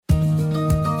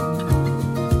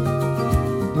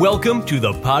Welcome to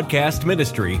the podcast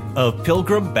ministry of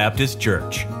Pilgrim Baptist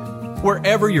Church.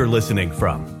 Wherever you're listening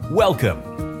from,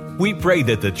 welcome. We pray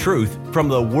that the truth from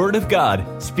the Word of God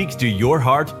speaks to your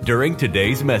heart during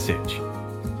today's message.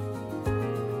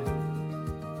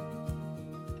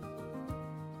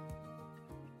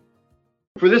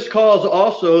 For this cause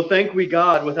also thank we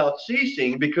God without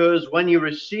ceasing, because when you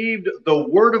received the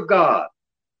word of God,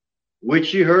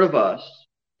 which ye heard of us,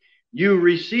 ye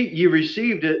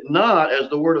received it not as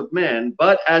the word of men,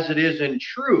 but as it is in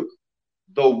truth,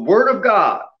 the word of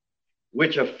God,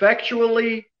 which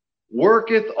effectually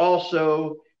worketh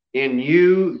also in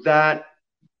you that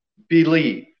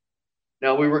believe.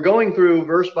 Now, we were going through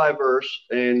verse by verse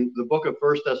in the book of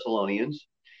 1 Thessalonians,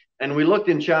 and we looked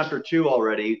in chapter 2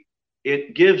 already.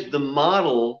 It gives the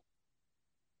model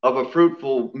of a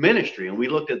fruitful ministry. And we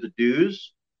looked at the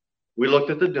do's, we looked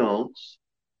at the don'ts,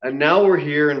 and now we're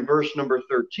here in verse number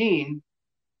 13,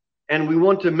 and we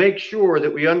want to make sure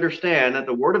that we understand that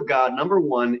the Word of God, number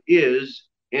one, is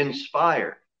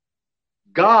inspired.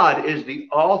 God is the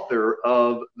author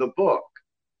of the book,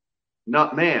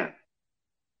 not man.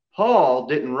 Paul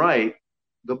didn't write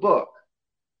the book.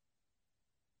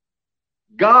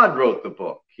 God wrote the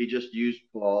book. He just used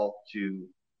Paul to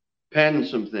pen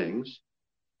some things.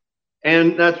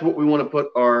 And that's what we want to put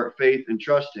our faith and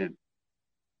trust in.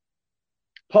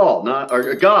 God,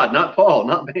 not Paul,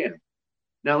 not man.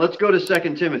 Now let's go to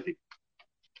 2 Timothy.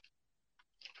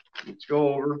 Let's go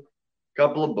over a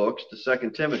couple of books to 2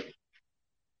 Timothy.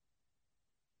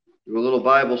 Do a little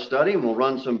Bible study, and we'll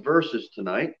run some verses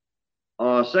tonight.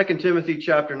 2 Timothy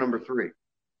chapter number 3.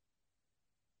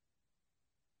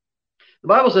 The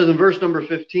Bible says in verse number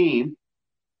 15,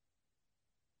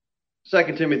 2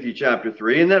 Timothy chapter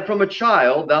 3, and that from a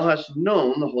child thou hast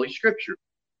known the Holy Scripture,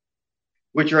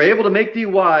 which are able to make thee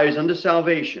wise unto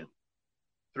salvation,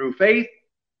 through faith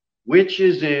which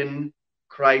is in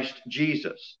Christ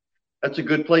Jesus. That's a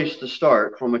good place to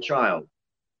start from a child,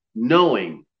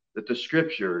 knowing that the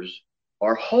Scriptures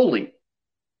are holy.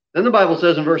 Then the Bible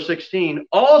says in verse 16,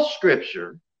 all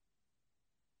Scripture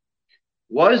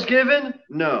was given?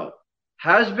 No.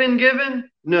 Has been given?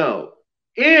 No.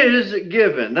 Is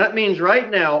given. That means right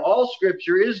now all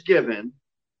Scripture is given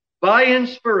by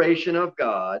inspiration of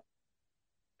God.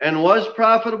 And was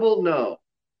profitable? No.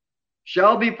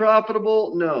 Shall be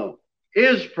profitable? No.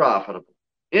 Is profitable.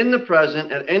 In the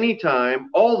present, at any time,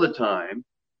 all the time,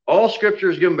 all Scripture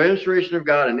is given by inspiration of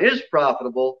God and is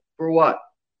profitable for what?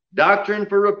 Doctrine,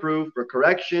 for reproof, for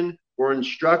correction, for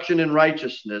instruction in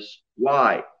righteousness.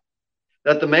 Why?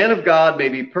 That the man of God may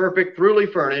be perfect, thoroughly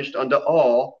furnished unto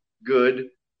all good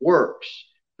works.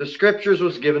 The Scriptures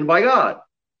was given by God.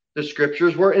 The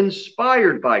Scriptures were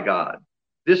inspired by God.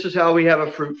 This is how we have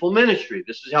a fruitful ministry.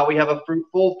 This is how we have a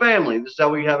fruitful family. This is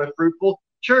how we have a fruitful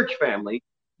church family,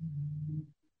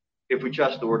 if we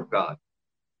trust the Word of God.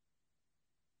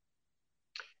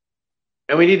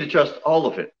 And we need to trust all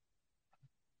of it,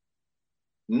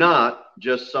 not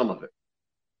just some of it.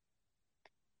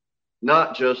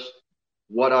 Not just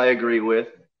what I agree with.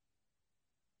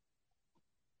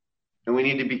 And we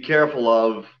need to be careful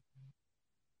of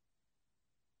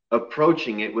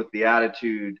approaching it with the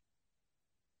attitude,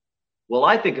 well,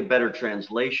 I think a better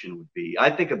translation would be,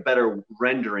 I think a better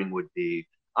rendering would be,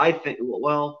 I think,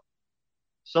 well,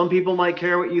 some people might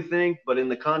care what you think, but in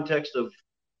the context of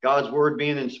God's Word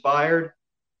being inspired,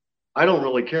 I don't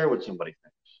really care what somebody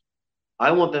thinks.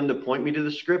 I want them to point me to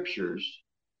the Scriptures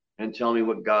and tell me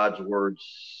what God's Word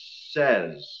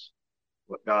says.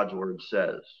 What God's Word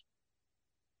says.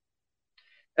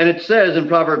 And it says in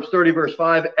Proverbs 30, verse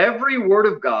 5, every word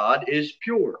of God is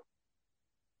pure.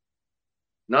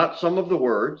 Not some of the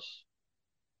words.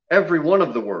 Every one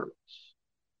of the words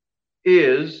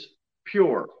is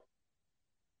pure.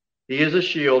 He is a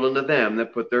shield unto them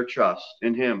that put their trust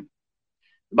in him.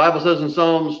 The Bible says in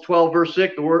Psalms 12, verse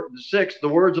 6, the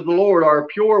words of the Lord are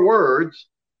pure words,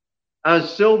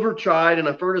 as silver tried in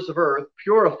a furnace of earth,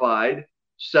 purified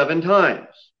 7 times.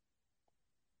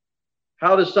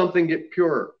 How does something get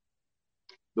pure?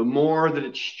 The more that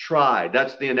it's tried.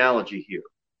 That's the analogy here.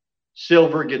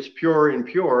 Silver gets purer and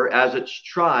purer as it's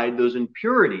tried. Those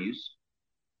impurities,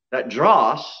 that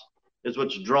dross is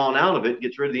what's drawn out of it,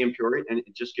 gets rid of the impurity, and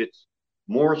it just gets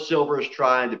more silver is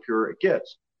tried, the purer it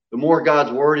gets. The more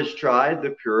God's Word is tried,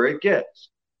 the purer it gets.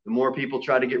 The more people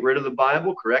try to get rid of the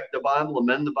Bible, correct the Bible,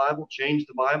 amend the Bible, change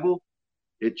the Bible,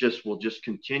 it just will just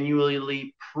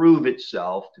continually prove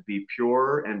itself to be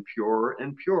purer and purer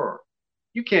and purer.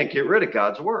 You can't get rid of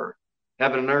God's Word.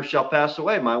 Heaven and earth shall pass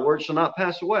away. My word shall not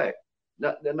pass away.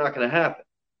 That's not going to happen.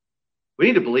 We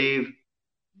need to believe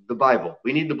the Bible.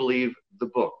 We need to believe the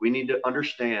book. We need to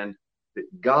understand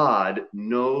that God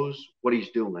knows what he's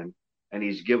doing, and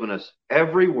he's given us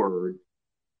every word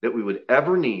that we would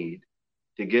ever need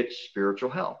to get spiritual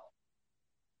help.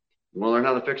 You want to learn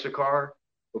how to fix a car?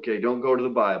 Okay, don't go to the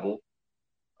Bible.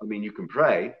 I mean, you can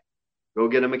pray. Go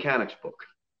get a mechanic's book.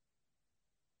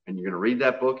 And you're going to read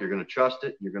that book. You're going to trust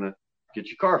it. You're going to get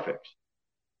your car fixed.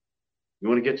 You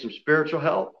want to get some spiritual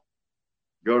help?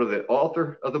 Go to the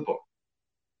author of the book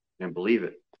and believe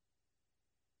it.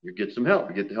 You get some help.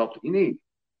 You get the help that you need.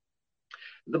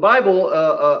 The Bible,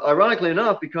 ironically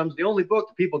enough, becomes the only book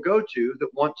that people go to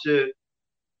that want to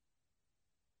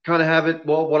kind of have it,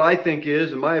 well, what I think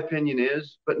is, and my opinion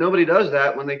is, but nobody does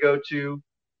that when they go to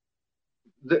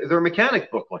their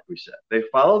mechanic book, like we said. They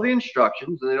follow the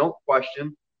instructions and they don't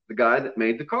question the guy that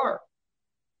made the car.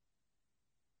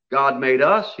 God made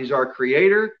us. He's our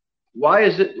creator. Why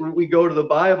is it we go to the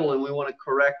Bible and we want to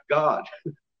correct God?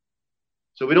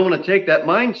 So we don't want to take that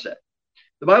mindset.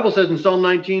 The Bible says in Psalm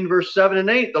 19, verse 7 and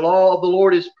 8, the law of the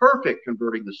Lord is perfect,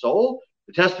 converting the soul.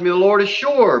 The testimony of the Lord is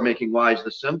sure, making wise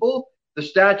the simple. The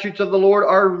statutes of the Lord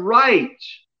are right.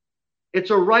 It's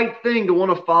a right thing to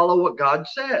want to follow what God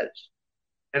says.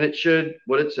 And it should,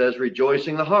 what it says,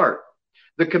 rejoicing the heart.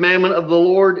 The commandment of the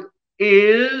Lord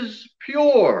is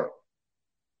pure,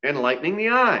 enlightening the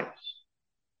eyes.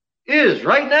 Is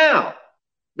right now.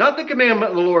 Not the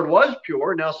commandment of the Lord was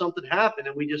pure. Now something happened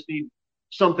and we just need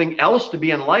something else to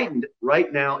be enlightened.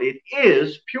 Right now it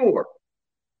is pure.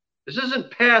 This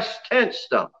isn't past tense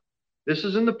stuff. This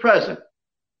is in the present.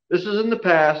 This is in the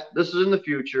past. This is in the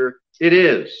future. It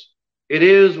is. It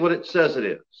is what it says it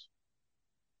is.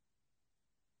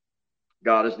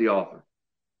 God is the author.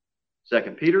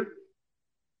 2 Peter,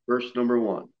 verse number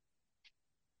 1.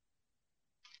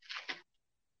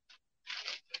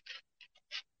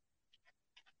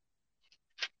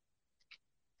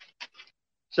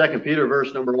 Second Peter,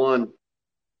 verse number 1.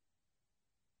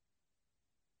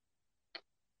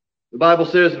 The Bible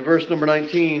says in verse number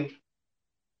 19,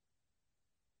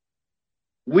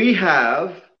 we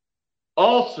have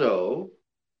also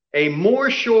a more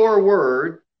sure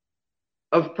word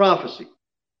of prophecy,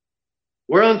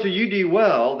 whereunto you do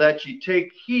well that ye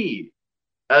take heed,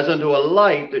 as unto a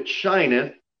light that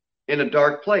shineth in a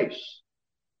dark place,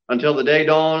 until the day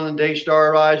dawn and the day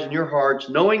star arise in your hearts,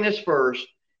 knowing this first,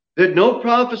 that no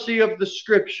prophecy of the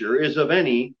Scripture is of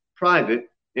any private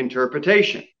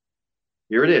interpretation.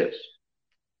 Here it is.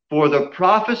 For the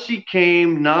prophecy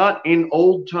came not in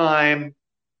old time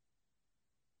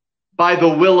by the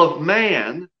will of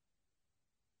man,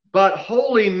 but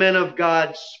holy men of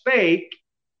God spake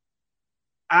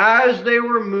as they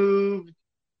were moved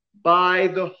by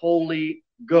the Holy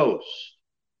Ghost.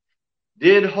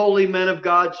 Did holy men of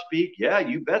God speak? Yeah,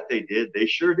 you bet they did. They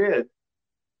sure did.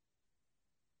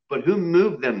 But who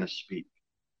moved them to speak?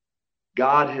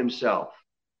 God himself,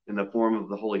 in the form of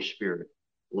the Holy Spirit,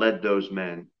 led those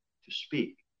men to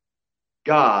speak.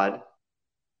 God,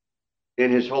 in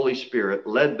his Holy Spirit,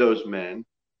 led those men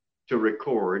to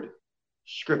record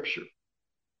Scripture.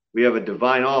 We have a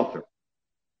divine author,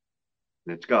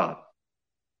 and it's God.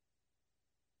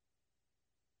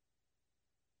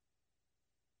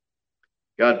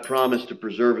 God promised to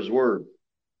preserve his word.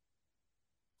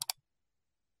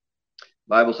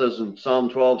 The Bible says in Psalm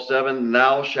 12:7,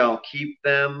 thou shalt keep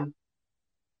them,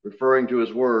 referring to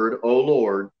his word, O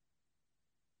Lord,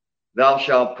 thou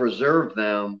shalt preserve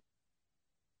them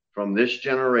from this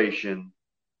generation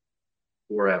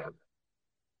forever.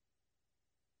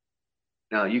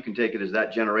 Now, you can take it as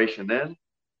that generation then,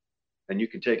 and you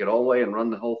can take it all the way and run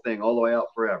the whole thing all the way out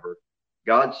forever.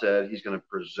 God said he's going to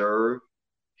preserve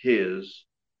his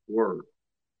word.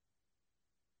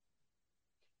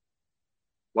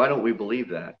 Why don't we believe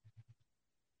that?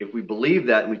 If we believe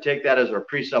that and we take that as our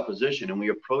presupposition and we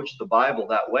approach the Bible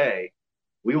that way,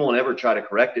 we won't ever try to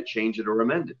correct it, change it, or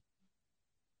amend it.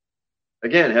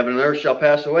 Again, heaven and earth shall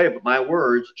pass away, but my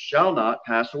words shall not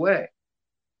pass away.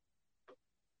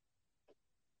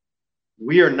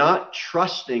 We are not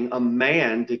trusting a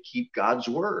man to keep God's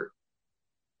word.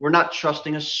 We're not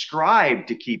trusting a scribe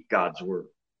to keep God's word.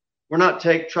 We're not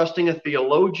trusting a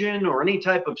theologian or any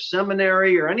type of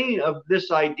seminary or any of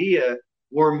this idea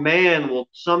where man will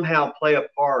somehow play a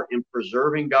part in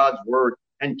preserving God's word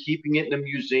and keeping it in a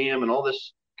museum and all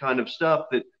this kind of stuff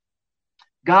that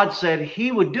God said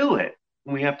he would do it.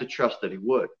 And we have to trust that he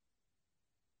would.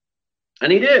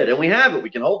 And he did, and we have it. We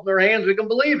can hold it in our hands. We can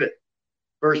believe it.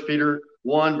 1 Peter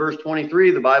 1, verse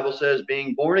 23, the Bible says,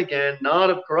 being born again, not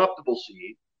of corruptible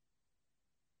seed,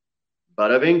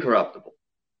 but of incorruptible,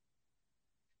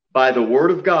 by the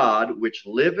word of God, which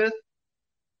liveth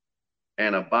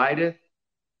and abideth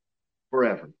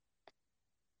forever.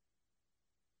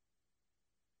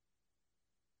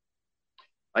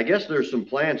 I guess there's some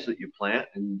plants that you plant,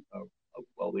 and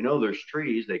well, we know there's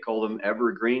trees. They call them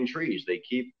evergreen trees.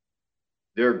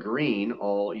 They're green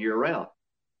all year round.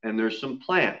 And there's some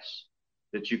plants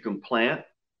that you can plant,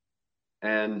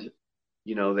 and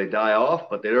they die off,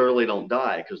 but they really don't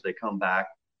die because they come back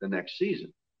the next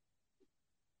season.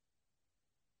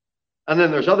 And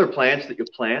then there's other plants that you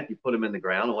plant, you put them in the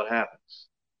ground, and what happens?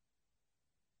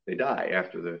 They die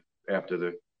after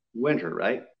the winter,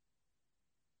 right?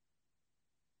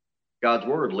 God's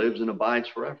word lives and abides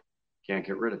forever. Can't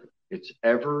get rid of it. It's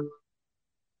ever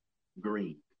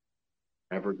green.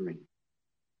 Evergreen.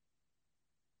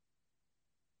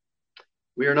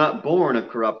 We are not born of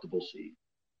corruptible seed,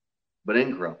 but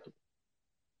incorruptible,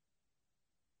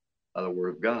 by the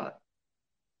word of God,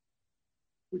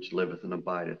 which liveth and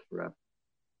abideth forever.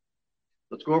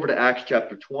 Let's go over to Acts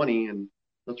chapter 20, and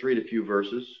let's read a few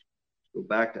verses. Let's go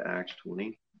back to Acts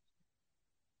 20.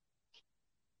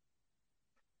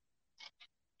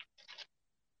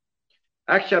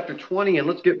 Acts chapter 20, and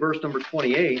let's get verse number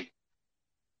 28.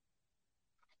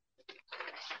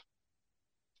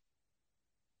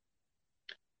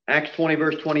 Acts 20,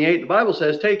 verse 28, the Bible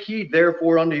says, "Take heed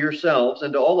therefore unto yourselves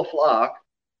and to all the flock,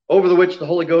 over the which the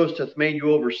Holy Ghost hath made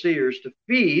you overseers, to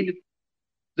feed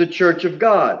the church of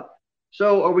God."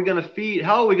 So how are we going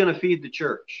to feed the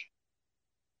church?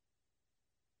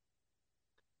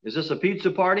 Is this a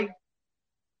pizza party?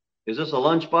 Is this a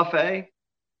lunch buffet?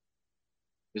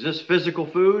 Is this physical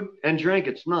food and drink?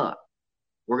 It's not.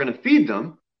 We're going to feed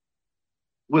them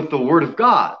with the word of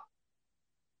God.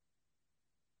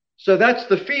 So that's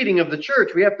the feeding of the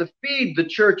church. We have to feed the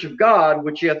church of God,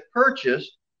 which he hath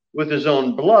purchased with his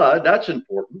own blood. That's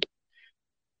important.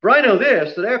 "For I know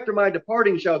this, that after my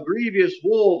departing shall grievous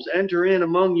wolves enter in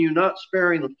among you, not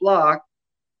sparing the flock.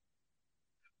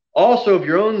 Also of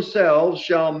your own selves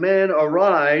shall men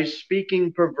arise,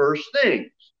 speaking perverse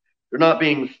things." They're not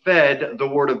being fed the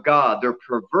word of God. They're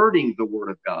perverting the word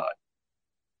of God,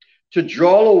 "to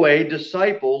draw away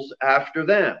disciples after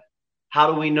them."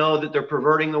 How do we know that they're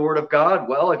perverting the word of God?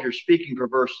 Well, if you're speaking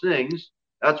perverse things,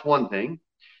 that's one thing.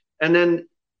 And then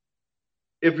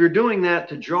if you're doing that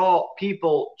to draw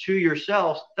people to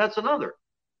yourselves, that's another.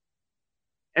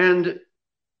 And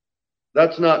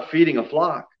that's not feeding a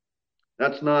flock.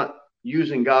 That's not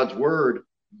using God's word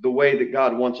the way that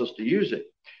God wants us to use it.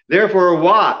 "Therefore,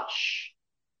 watch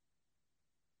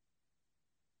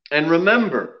and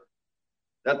remember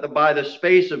that by the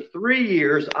space of 3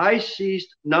 years I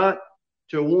ceased not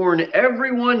to warn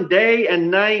everyone day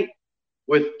and night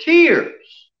with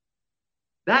tears."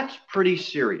 That's pretty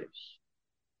serious.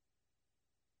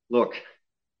 Look,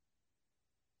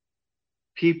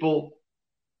 people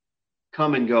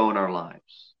come and go in our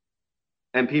lives,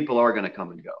 and people are going to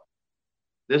come and go.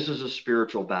 This is a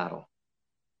spiritual battle.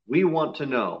 We want to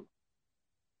know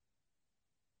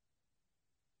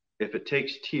if it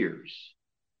takes tears,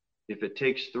 if it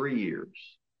takes 3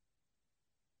 years.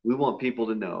 We want people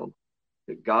to know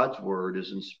that God's word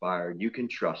is inspired. You can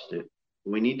trust it.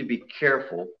 We need to be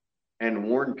careful and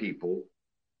warn people.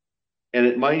 And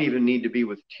it might even need to be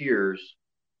with tears,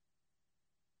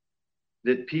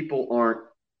 that people aren't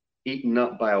eaten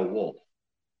up by a wolf,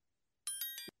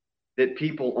 that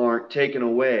people aren't taken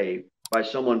away by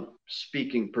someone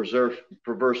speaking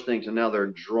perverse things, and now they're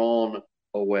drawn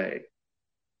away.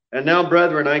 "And now,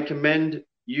 brethren, I commend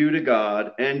you to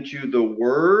God and to the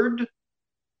word,"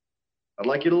 I'd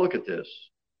like you to look at this,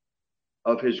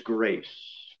 "of his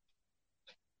grace."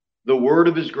 The word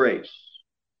of his grace.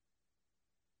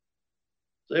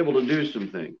 It's able to do some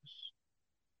things.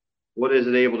 What is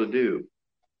it able to do?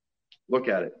 Look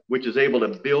at it. "Which is able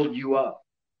to build you up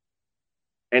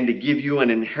and to give you an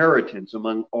inheritance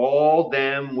among all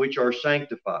them which are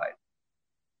sanctified.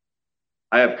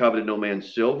 I have coveted no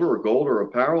man's silver or gold or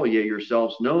apparel, yea,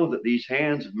 yourselves know that these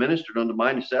hands have ministered unto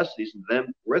my necessities, and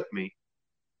them with me.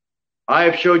 I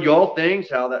have showed you all things,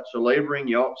 how that so laboring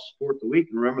you ought to support the weak,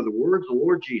 and remember the words of the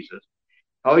Lord Jesus,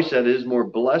 how he said, it is more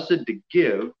blessed to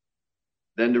give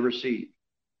than to receive."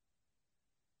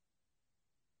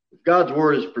 If God's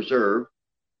word is preserved,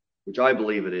 which I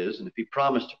believe it is, and if he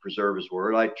promised to preserve his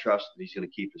word, I trust that he's going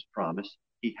to keep his promise.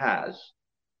 He has.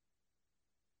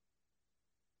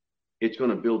 It's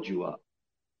going to build you up.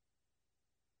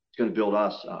 It's going to build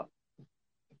us up.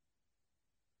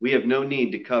 We have no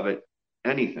need to covet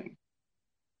anything.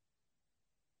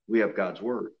 We have God's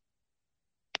word.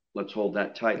 Let's hold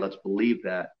that tight. Let's believe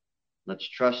that. Let's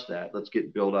trust that. Let's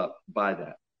get built up by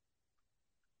that.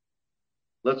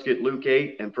 Let's get Luke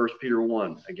 8 and 1 Peter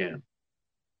 1 again.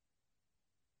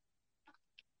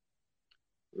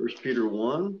 1 Peter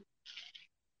 1.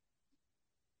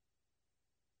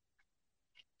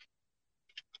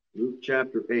 Luke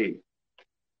chapter 8.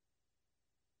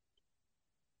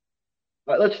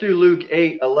 All right, let's do Luke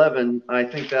 8:11. I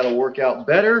think that'll work out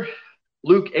better.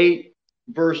 Luke 8,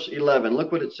 verse 11.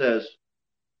 Look what it says.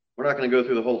 We're not going to go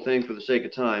through the whole thing for the sake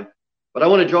of time, but I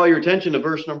want to draw your attention to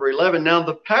verse number 11. Now,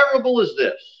 the parable is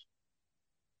this.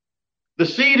 The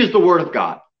seed is the word of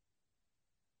God.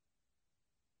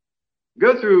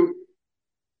 Go through,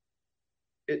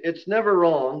 it's never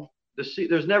wrong. The seed,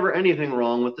 there's never anything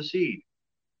wrong with the seed.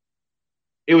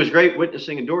 It was great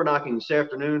witnessing and door knocking this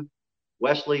afternoon.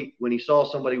 Wesley, when he saw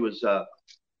somebody was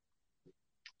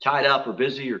tied up or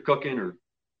busy or cooking, or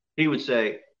he would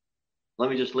say, let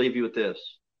me just leave you with this,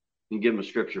 and give him a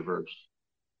scripture verse.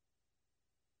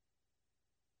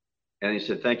 And he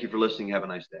said, thank you for listening. Have a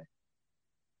nice day.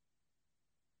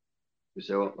 We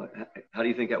said, well, how do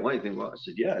you think that went? Well, I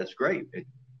said, yeah, it's great.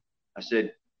 I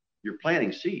said, you're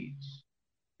planting seeds.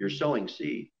 You're sowing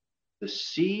seed. The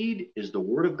seed is the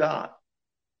word of God.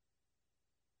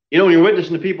 You know, when you're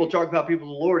witnessing to people, talk about people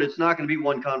of the Lord, it's not going to be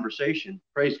one conversation.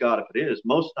 Praise God if it is.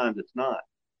 Most times it's not.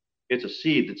 It's a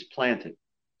seed that's planted.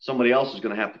 Somebody else is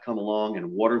going to have to come along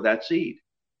and water that seed.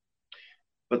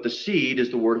 But the seed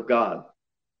is the word of God.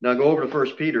 Now go over to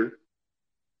 1 Peter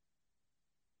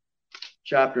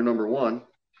chapter number 1.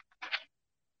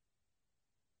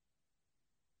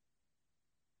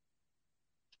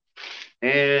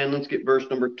 And let's get verse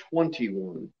number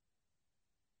 21.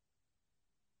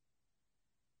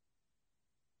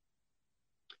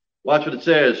 Watch what it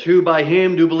says. Who by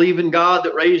him do believe in God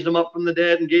that raised him up from the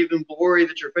dead and gave him glory,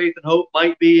 that your faith and hope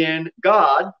might be in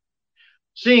God,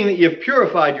 seeing that you have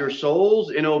purified your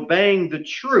souls in obeying the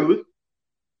truth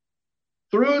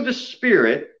through the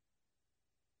Spirit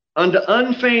unto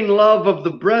unfeigned love of the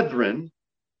brethren.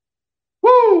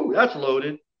 Woo! That's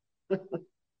loaded.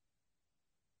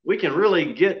 We can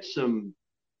really get some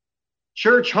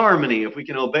church harmony if we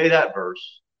can obey that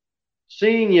verse.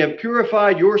 Seeing you have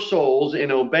purified your souls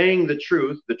in obeying the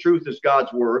truth is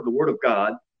God's word, the word of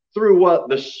God, through what?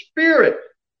 The Spirit.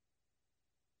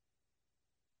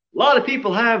 A lot of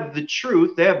people have the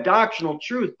truth, they have doctrinal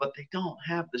truth, but they don't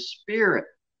have the Spirit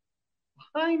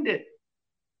behind it.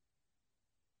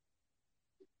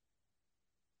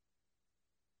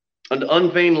 Unto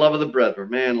unfeigned love of the brethren.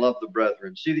 Man, love the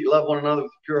brethren. See that you love one another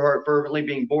with pure heart fervently,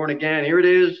 being born again. Here it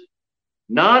is.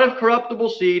 Not of corruptible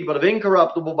seed, but of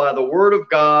incorruptible, by the word of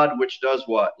God, which does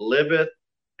what? Liveth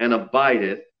and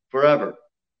abideth forever.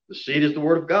 The seed is the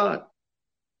word of God.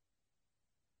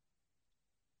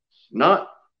 Not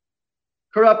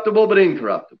corruptible, but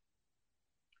incorruptible.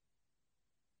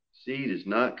 Seed is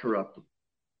not corruptible.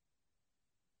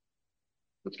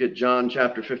 Let's get John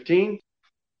chapter 15.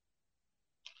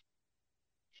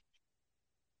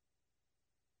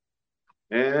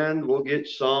 And we'll get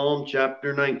Psalm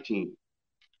chapter 19.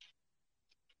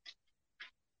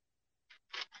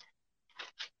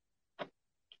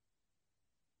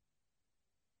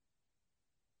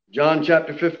 John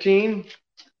chapter 15.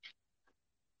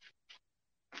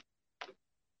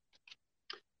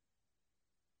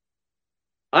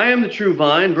 I am the true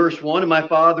vine, verse 1, and my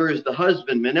Father is the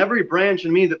husbandman. Every branch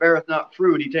in me that beareth not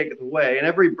fruit, he taketh away. And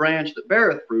every branch that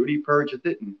beareth fruit, he purgeth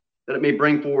it, and that it may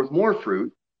bring forth more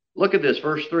fruit. Look at this,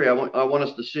 verse 3, I want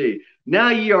us to see.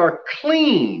 Now ye are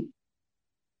clean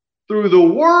through the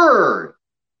word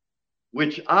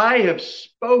which I have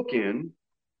spoken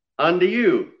unto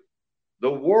you.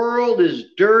 The world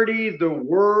is dirty, the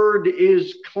word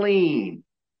is clean.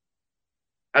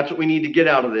 That's what we need to get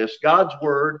out of this. God's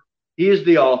word, he is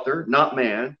the author, not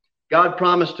man. God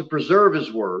promised to preserve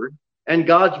his word, and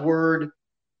God's word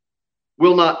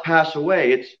will not pass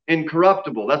away. It's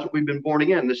incorruptible. That's what we've been born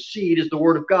again. The seed is the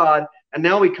word of God. And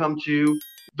now we come to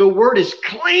the word is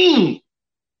clean.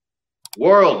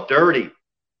 World, dirty.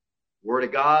 Word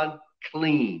of God,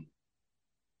 clean.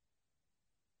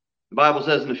 The Bible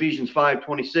says in Ephesians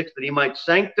 5:26 that he might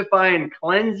sanctify and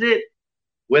cleanse it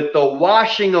with the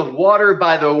washing of water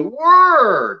by the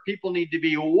word. People need to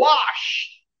be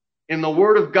washed in the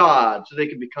word of God so they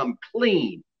can become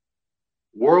clean.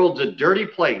 World's a dirty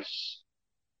place.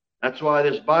 That's why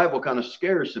this Bible kind of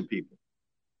scares some people.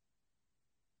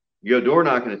 You go door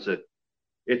knocking,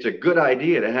 it's a good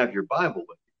idea to have your Bible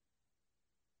with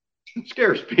you. It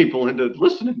scares people into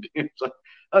listening to you. Like,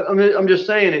 I'm just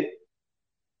saying it.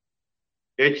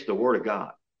 It's the Word of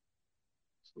God.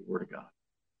 It's the Word of God.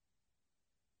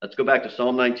 Let's go back to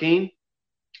Psalm 19.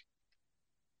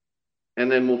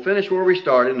 And then we'll finish where we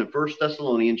started in 1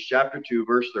 Thessalonians chapter 2,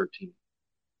 verse 13.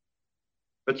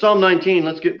 But Psalm 19,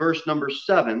 let's get verse number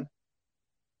 7.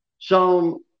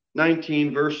 Psalm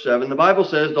 19, verse 7. The Bible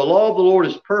says, the law of the Lord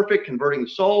is perfect, converting the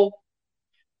soul.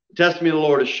 The testimony of the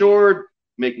Lord is sure,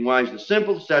 making wise the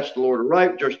simple. The statutes of the Lord are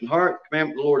right, just in heart. The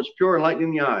commandment of the Lord is pure,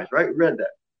 enlightening the eyes. Right? We read that.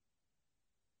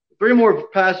 3 more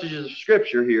passages of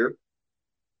Scripture here.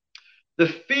 The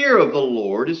fear of the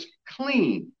Lord is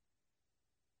clean,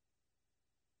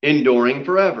 enduring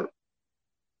forever.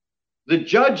 The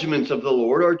judgments of the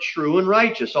Lord are true and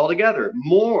righteous altogether.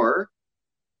 More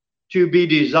to be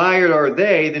desired are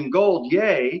they than gold,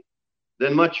 yea,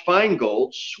 than much fine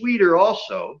gold, sweeter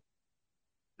also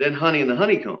than honey and the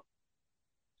honeycomb.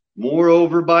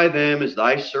 Moreover, by them is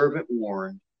thy servant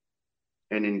warned,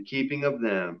 and in keeping of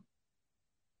them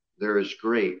there is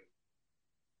great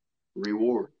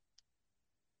reward.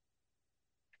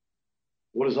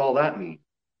 What does all that mean?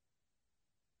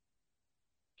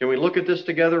 Can we look at this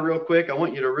together real quick? I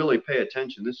want you to really pay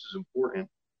attention. This is important.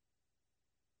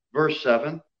 Verse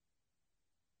 7.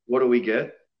 What do we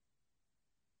get?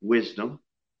 Wisdom.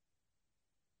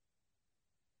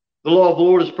 The law of the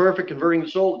Lord is perfect, converting the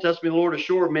soul. The testimony of the Lord is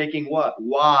sure, making what?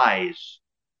 Wise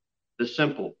the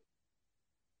simple.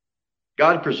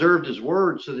 God preserved his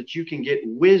word so that you can get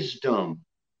wisdom.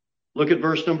 Look at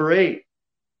verse number 8.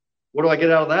 What do I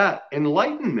get out of that?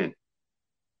 Enlightenment.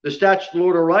 The statutes of the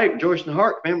Lord are right, rejoice in the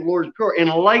heart, commandment of the Lord is pure,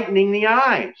 enlightening the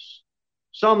eyes.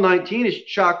 Psalm 19 is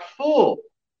chock full.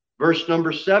 Verse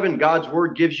number 7, God's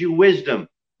word gives you wisdom.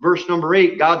 Verse number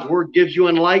 8, God's word gives you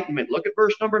enlightenment. Look at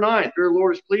verse number 9. Fear of the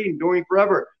Lord is clean, enduring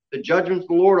forever. The judgments of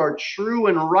the Lord are true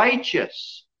and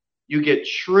righteous. You get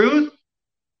truth.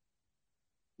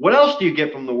 What else do you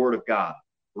get from the word of God?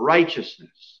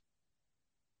 Righteousness.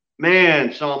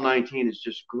 Man, Psalm 19 is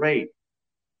just great.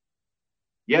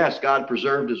 Yes, God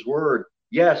preserved his word.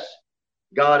 Yes,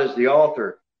 God is the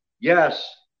author. Yes,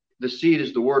 the seed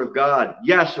is the word of God.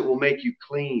 Yes, it will make you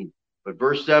clean. But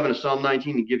verse 7 of Psalm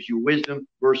 19, it gives you wisdom.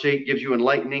 Verse 8 gives you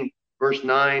enlightening. Verse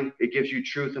 9, it gives you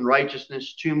truth and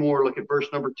righteousness. 2 more. Look at verse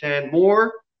number 10.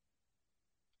 More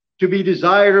to be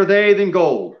desired are they than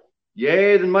gold,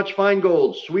 yea, than much fine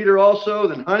gold, sweeter also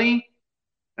than honey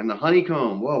and the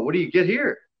honeycomb. Whoa, what do you get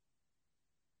here?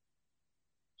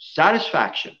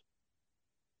 Satisfaction.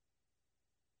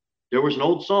 There was an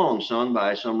old song sung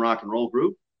by some rock and roll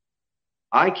group.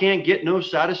 I can't get no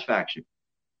satisfaction.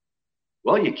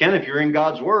 Well, you can if you're in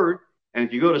God's word. And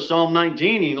if you go to Psalm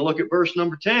 19 and you look at verse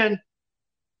number 10,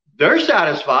 they're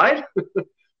satisfied.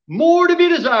 More to be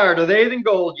desired are they than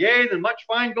gold, yea, than much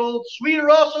fine gold, sweeter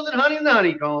also than honey and the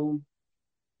honeycomb.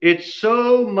 It's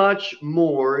so much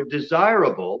more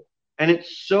desirable, and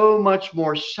it's so much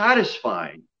more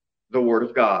satisfying, the word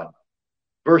of God.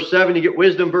 Verse 7, you get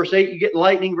wisdom. Verse 8, you get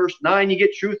enlightening. Verse 9, you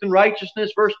get truth and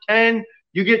righteousness. Verse 10,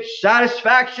 you get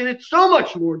satisfaction. It's so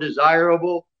much more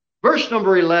desirable. Verse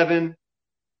number 11,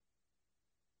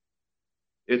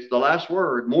 it's the last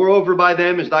word. Moreover, by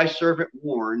them is thy servant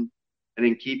warned, and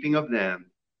in keeping of them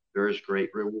there is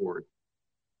great reward.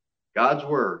 God's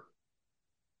word,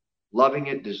 loving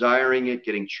it, desiring it,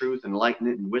 getting truth,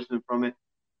 enlightenment, and wisdom from it,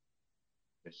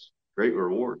 it's great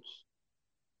rewards.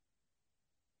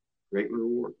 Great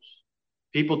rewards.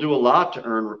 People do a lot to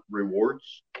earn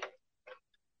rewards.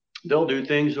 They'll do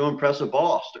things to impress a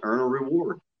boss to earn a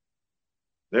reward.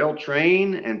 They'll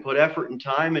train and put effort and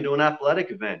time into an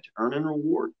athletic event to earn a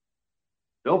reward.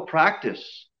 They'll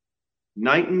practice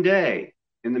night and day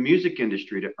in the music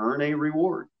industry to earn a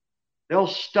reward. They'll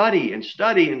study and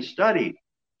study and study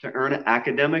to earn an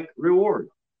academic reward.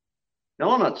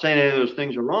 Now, I'm not saying any of those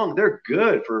things are wrong. They're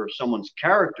good for someone's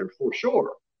character for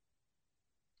sure.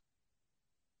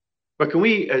 But can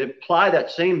we apply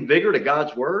that same vigor to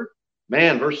God's word?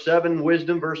 Man, verse 7,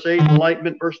 wisdom. Verse 8,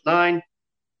 enlightenment. Verse 9,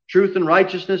 truth and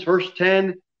righteousness. Verse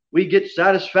 10, we get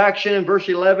satisfaction. And verse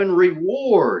 11,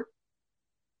 reward.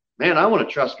 Man, I want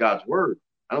to trust God's word.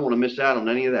 I don't want to miss out on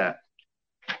any of that.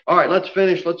 All right, let's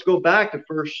finish. Let's go back to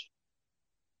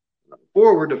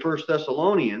forward to 1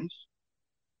 Thessalonians.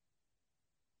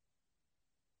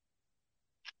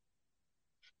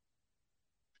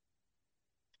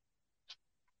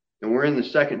 And we're in the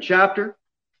 2nd chapter.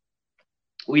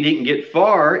 We didn't get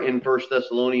far in 1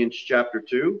 Thessalonians chapter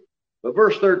 2. But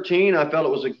verse 13, I felt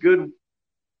it was a good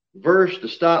verse to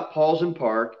stop, pause, and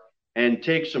park, and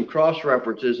take some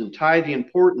cross-references and tie the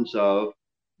importance of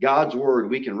God's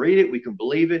word. We can read it. We can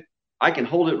believe it. I can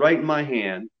hold it right in my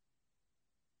hand.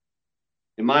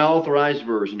 In my authorized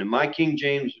version, in my King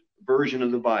James version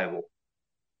of the Bible.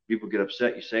 People get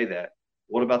upset you say that.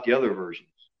 What about the other versions?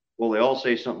 Well, they all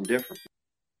say something different.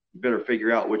 You better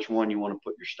figure out which one you want to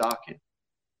put your stock in.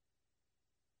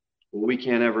 Well, we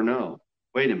can't ever know.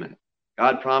 Wait a minute.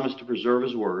 God promised to preserve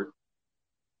his word.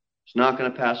 It's not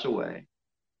going to pass away.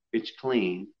 It's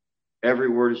clean. Every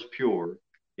word is pure.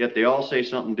 Yet they all say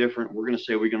something different. We're going to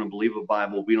say we're going to believe the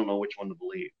Bible. We don't know which one to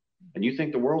believe. And you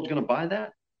think the world's going to buy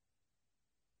that?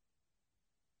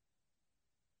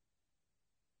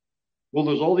 Well,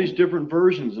 there's all these different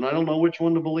versions, and I don't know which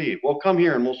one to believe. Well, come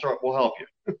here and we'll help you.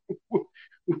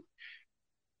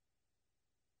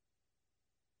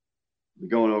 We're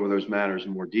going over those matters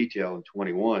in more detail in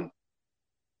 21.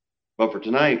 But for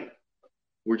tonight,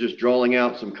 we're just drawing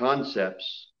out some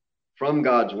concepts from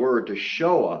God's word to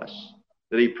show us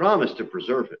that he promised to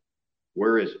preserve it.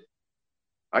 Where is it?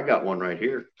 I got one right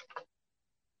here.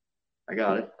 I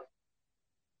got it.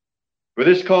 For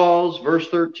this cause, verse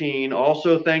 13,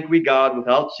 also thank we God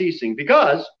without ceasing,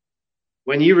 because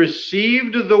when ye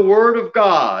received the word of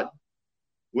God,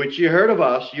 which ye heard of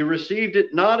us, you received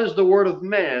it not as the word of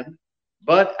men,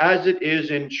 but as it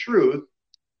is in truth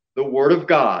the word of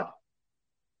God,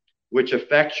 which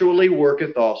effectually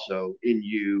worketh also in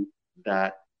you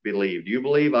that believe. Do you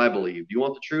believe? I believe. Do you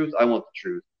want the truth? I want the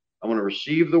truth. I want to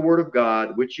receive the word of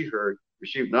God, which ye heard,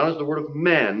 received not as the word of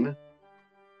men,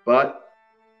 but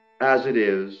as it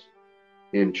is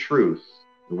in truth.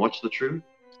 And what's the truth?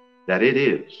 That it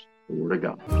is the word of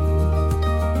God.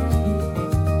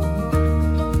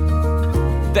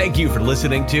 Thank you for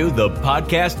listening to the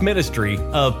podcast ministry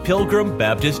of Pilgrim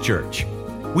Baptist Church.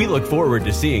 We look forward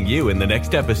to seeing you in the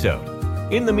next episode.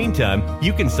 In the meantime,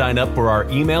 you can sign up for our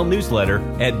email newsletter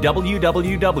at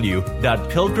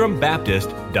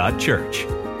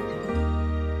www.pilgrimbaptist.church.